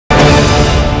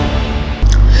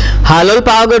Halol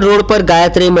Pavagadh road પર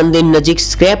ગાયત્રી મંદિર નજીક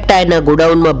સ્ક્રેપ ટાયરના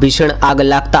ગોડાઉનમાં ભીષણ આગ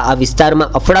લાગતા આ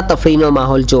વિસ્તારમાં અફડાતફડીનો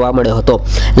માહોલ જોવા મળ્યો હતો।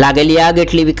 લાગેલી આગ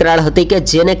એટલી વિકરાળ હતી કે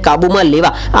જેને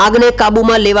આગને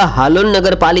કાબૂમાં લેવા હાલોલ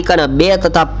નગરપાલિકાના 2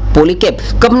 તથા પોલીકેપ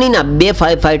કંપનીના 2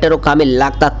 ફાયર ફાઇટરો કામે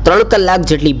લાગતા 3 કલાક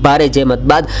જેટલી ભારે જહેમત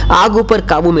બાદ આગ ઉપર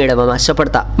કાબુ મેળવવામાં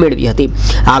સફળતા મેળવી હતી।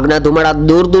 આગના ધુમાડા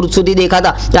દૂર દૂર સુધી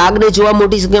દેખાતા આગને જોવા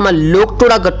મોટી સંખ્યામાં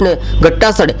લોકટોળા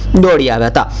ઘટનાસ્થળે દોડી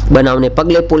આવ્યા હતા। બનાવને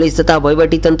પગલે પોલીસ તથા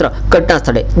વહીવટીતંત્ર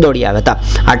ઘટનાસ્થળે દોડી આવ્યા હતા।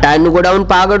 આ ટાયરનું ગોડાઉન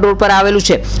પાવાગઢ રોડ પર આવેલું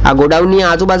છે। આ ગોડાઉનની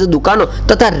આજુબાજુ દુકાનો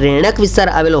તથા રહેણાંક વિસ્તાર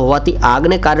આવેલો હોવાથી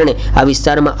આગને કારણે આ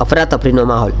વિસ્તારમાં અફરાતફરીનો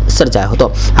માહોલ સર્જાયો હતો।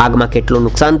 આગમાં કેટલું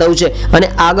નુકસાન થયું છે અને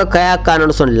આગ કયા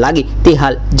કારણોસર લાગી તે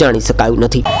હાલ જાણી શકાયું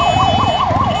નથી।